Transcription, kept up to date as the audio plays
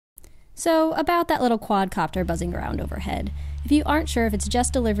So, about that little quadcopter buzzing around overhead. If you aren't sure if it's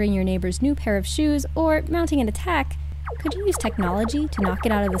just delivering your neighbor's new pair of shoes or mounting an attack, could you use technology to knock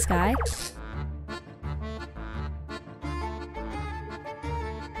it out of the sky?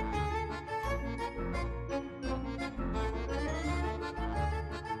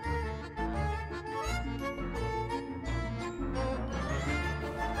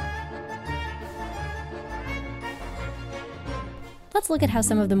 Let's look at how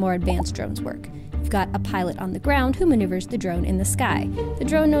some of the more advanced drones work. You've got a pilot on the ground who maneuvers the drone in the sky. The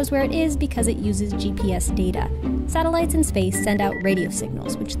drone knows where it is because it uses GPS data. Satellites in space send out radio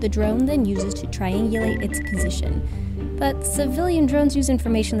signals, which the drone then uses to triangulate its position. But civilian drones use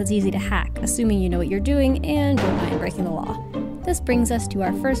information that's easy to hack, assuming you know what you're doing and don't mind breaking the law. This brings us to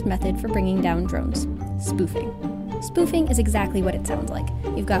our first method for bringing down drones: spoofing. Spoofing is exactly what it sounds like.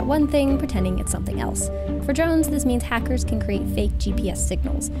 You've got one thing pretending it's something else. For drones, this means hackers can create fake GPS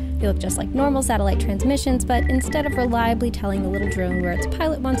signals. They look just like normal satellite transmissions, but instead of reliably telling the little drone where its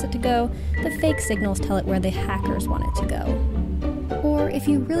pilot wants it to go, the fake signals tell it where the hackers want it to go. Or if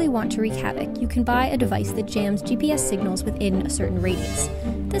you really want to wreak havoc, you can buy a device that jams GPS signals within a certain radius.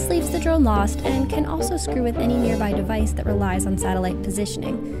 This leaves the drone lost and can also screw with any nearby device that relies on satellite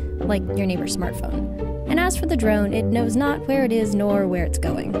positioning, like your neighbor's smartphone. And as for the drone, it knows not where it is nor where it's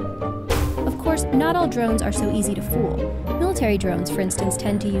going. Of course, not all drones are so easy to fool. Military drones, for instance,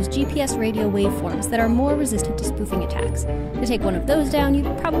 tend to use GPS radio waveforms that are more resistant to spoofing attacks. To take one of those down,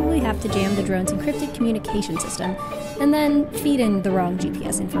 you'd probably have to jam the drone's encrypted communication system, and then feed in the wrong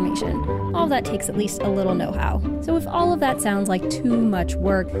GPS information. All of that takes at least a little know-how. So if all of that sounds like too much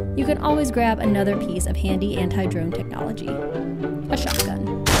work, you can always grab another piece of handy anti-drone technology: a shotgun.